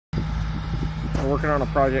We're working on a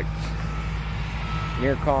project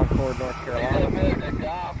near Concord, North Carolina.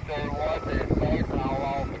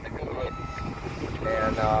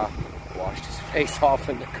 And washed his face off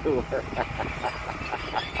in the cooler.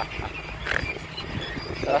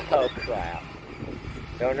 Oh crap.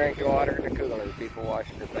 Don't drink the water in the cooler. People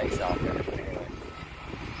washing their face off in it. Anyway.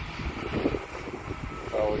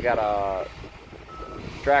 So we got a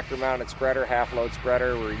tractor mounted spreader, half load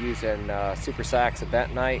spreader. We're using super sacks of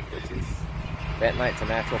bentonite, which is bentonite's a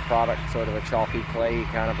natural product, sort of a chalky clay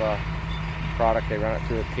kind of a product. They run it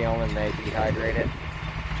through a kiln and they dehydrate it.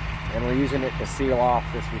 And we're using it to seal off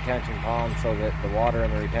this retention pond so that the water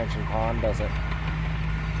in the retention pond doesn't,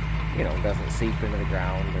 you know, doesn't seep into the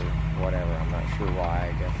ground or whatever. I'm not sure why,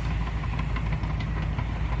 I guess.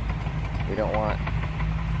 We don't want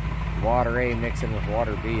water A mixing with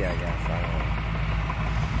water B, I guess. I don't know.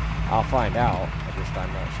 I'll find out.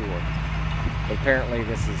 I'm not sure. But apparently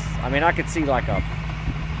this is, I mean, I could see like a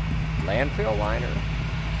landfill liner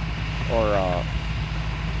or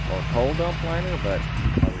coal dump liner, but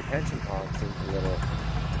a retention pond seems a little,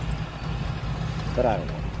 but I don't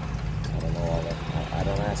know. I don't know all that. I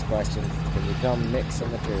don't ask questions. Can you come mix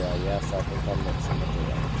some material? Yes, I can come mix some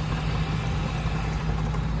material.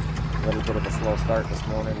 A little bit of a slow start this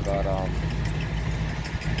morning, but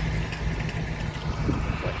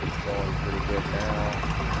looks like it's going pretty good now.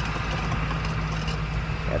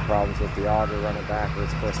 Had problems with the auger running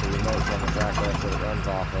backwards. Of course, the remote's on the tractor, that's what it runs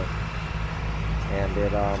off of. And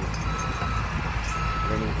it, I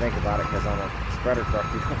didn't even think about it because on a spreader truck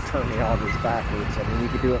you don't turn the augers backwards. I mean,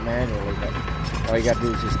 you could do it manually, but all you got to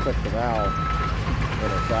do is just click the valve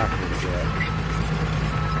in a tractor to do it.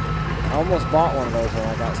 I almost bought one of those when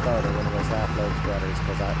I got started, one of those half-load spreaders,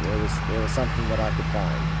 because it was something that I could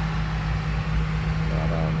find.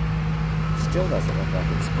 But still doesn't look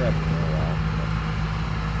like it's spread very well.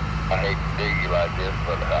 I hate to do you like this,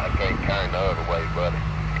 but I can't turn the other way, buddy.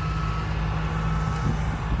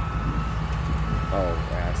 Oh,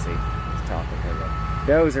 I see. He's talking to the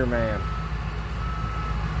dozer man.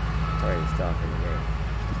 That's why he's talking to me.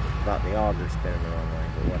 About the auger spinning the wrong way,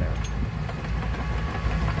 but whatever.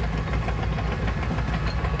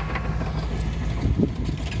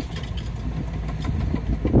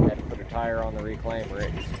 Had to put a tire on the reclaimer.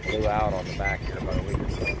 It just blew out on the back here about a week or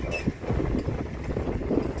so ago.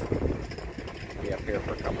 Be up here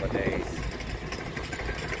for a couple of days.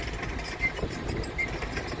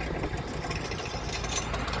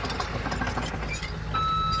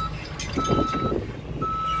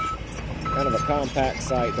 Kind of a compact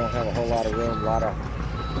site, don't have a whole lot of room, a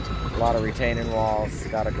lot of retaining walls.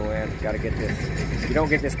 Got to go in, got to get this. If you don't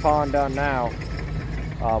get this pond done now,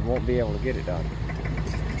 won't be able to get it done.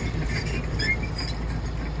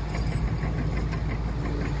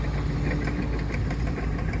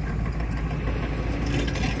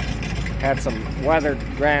 Had some weathered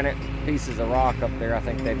granite pieces of rock up there. I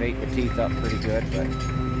think they've ate the teeth up pretty good, but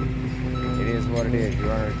it is what it is. You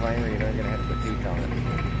run a reclaimer, you're not going to have to put teeth on it.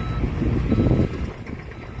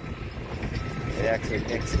 It actually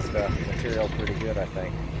mixes the material pretty good, I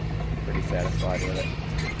think. Pretty satisfied with it.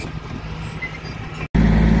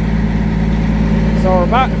 So we're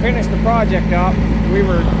about to finish the project up. We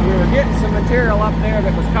were getting some material up there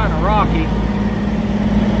that was kind of rocky,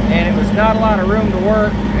 and it was not a lot of room to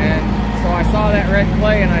work. And so I saw that red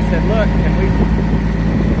clay, and I said, "Look, can we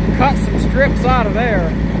cut some strips out of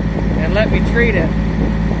there and let me treat it?"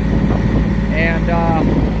 And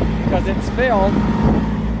because it's filled,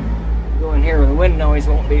 go in here where the wind noise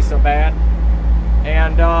won't be so bad,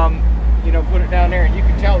 and you know, put it down there, and you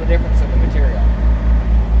can tell the difference in the material.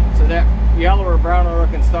 So that yellow or browner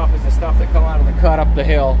looking stuff is the stuff that come out of the cut up the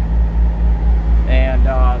hill, and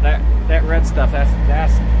that red stuff, that's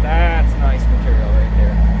nice material right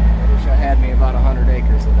there. I wish I had me about 100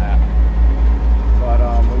 acres of that. But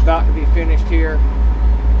we're about to be finished here,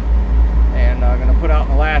 and I'm gonna put out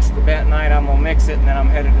the last of the bentonite. I'm gonna mix it, and then I'm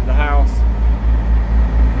headed to the house,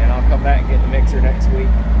 and I'll come back and get the mixer next week.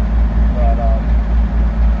 But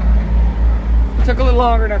it took a little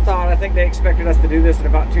longer than I thought. I think they expected us to do this in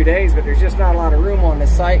about 2 days, but there's just not a lot of room on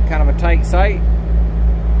this site, kind of a tight site,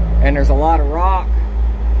 and there's a lot of rock.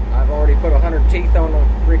 I've already put 100 teeth on the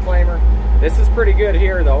reclaimer. This is pretty good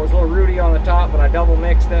here though. It was a little rooty on the top, but I double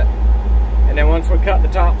mixed it. And then once we cut the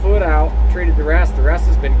top foot out, treated the rest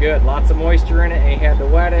has been good. Lots of moisture in it, and you had to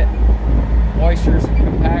wet it. Moistures and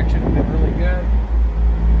compaction have been really good.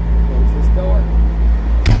 Close this door.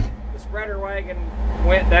 The spreader wagon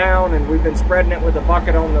went down, and we've been spreading it with a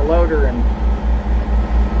bucket on the loader, and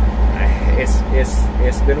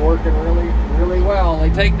it's been working really well. They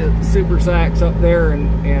take the super sacks up there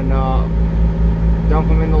and dump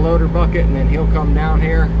them in the loader bucket, and then he'll come down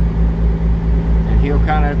here, and he'll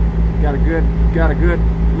kind of got a good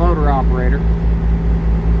loader operator,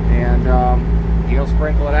 and he'll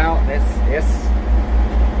sprinkle it out. It's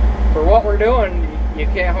for what we're doing, you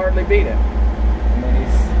can't hardly beat it. I mean,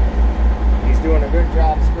 he's doing a good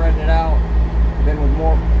job spreading it out. Been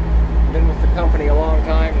with the company a long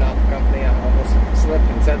time. Not the company, I almost slipped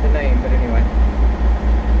and said the name, but anyway.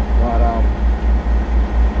 But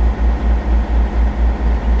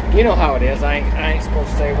you know how it is. I ain't supposed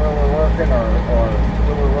to say where we're working or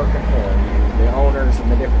who we're working for, the owners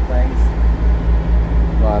and the different things.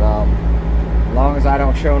 But as long as I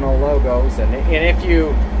don't show no logos, and if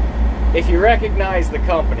you recognize the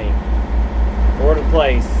company or the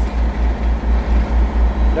place,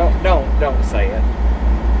 don't say it.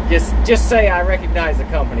 Just say I recognize the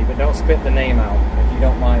company, but don't spit the name out, if you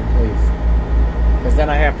don't mind, please. Because then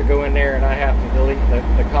I have to go in there and I have to delete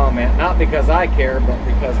the comment, not because I care, but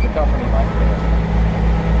because the company might care.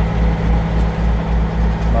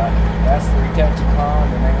 But that's the retention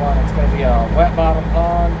pond, and it's going to be a wet bottom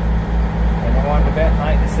pond, and they wanted the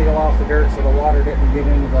bentonite to seal off the dirt so the water didn't get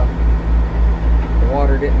into the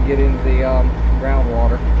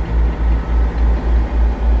groundwater.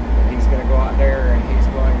 Going to go out there, and he's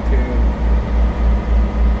going to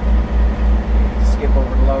skip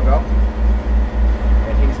over the logo,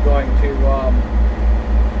 and he's going to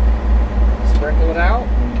sprinkle it out,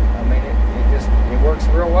 and I mean it works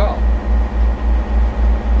real well.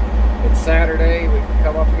 It's Saturday, we can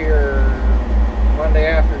come up here Monday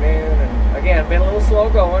afternoon, and again, been a little slow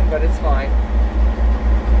going, but it's fine.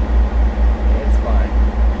 It's fine.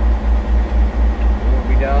 We'll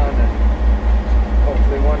be done, and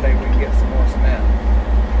hopefully one day we can get some more cement.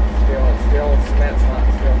 Still cement's not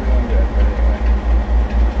still doing good, but anyway.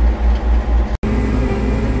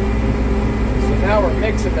 So now we're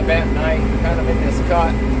mixing the bentonite kind of in this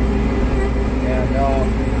cut, and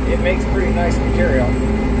it makes pretty nice material.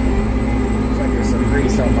 Looks like there's some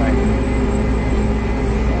grease on my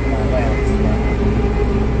lens.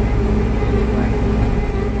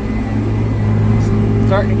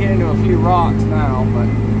 Starting to get into a few rocks now, but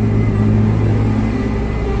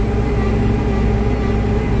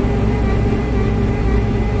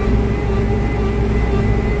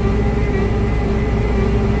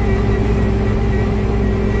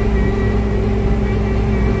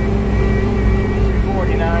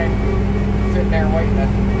there waiting to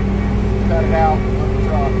cut it out with the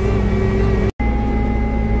trucks.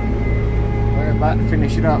 We're about to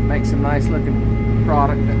finish it up, make some nice looking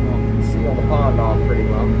product that will seal the pond off pretty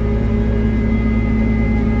well.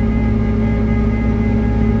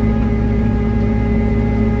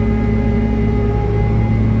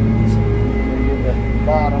 We did the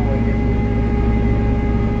bottom, we did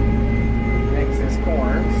mix this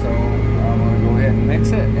corner, so I'm going to go ahead and mix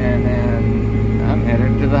it, and then I'm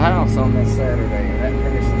headed to the house on this Saturday, and that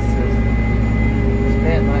finishes this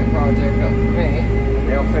bentonite project up for me.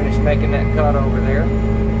 They'll finish making that cut over there,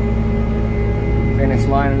 finish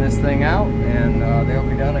lining this thing out, and they'll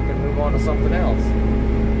be done. I could move on to something else.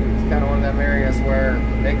 It's kind of one of them areas where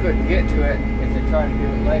they couldn't get to it if they tried to do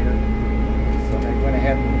it later, so they went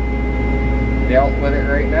ahead and dealt with it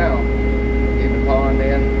right now. Get the pond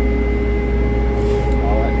in,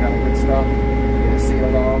 all that kind of good stuff, get it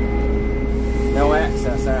sealed off. No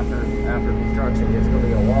access after construction. There's going to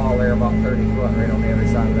be a wall there about 30 foot right on the other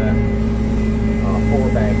side of that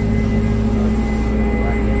 4-bank.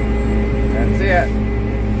 That's it.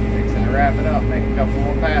 Fixing to wrap it up, make a couple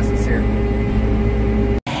more passes here.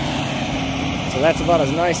 So that's about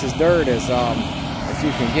as nice as dirt as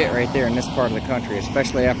you can get right there in this part of the country,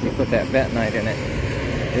 especially after you put that bentonite in it.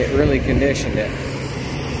 It really conditioned it.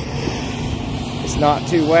 It's not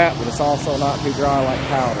too wet, but it's also not too dry like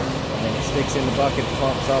powder. I mean, it sticks in the bucket,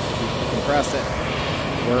 pumps up if you compress it.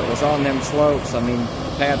 Where it was on them slopes, I mean,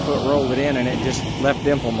 the pad foot rolled it in and it just left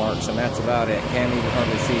dimple marks, and that's about it. Can't even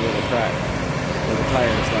hardly see where the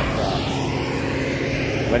tires left off.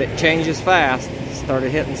 But it changes fast.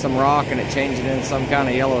 Started hitting some rock, and it changed it into some kind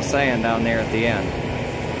of yellow sand down there at the end.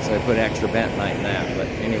 So I put extra bentonite in that. But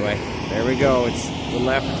anyway, there we go. It's a little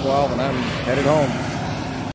after 12, and I'm headed home.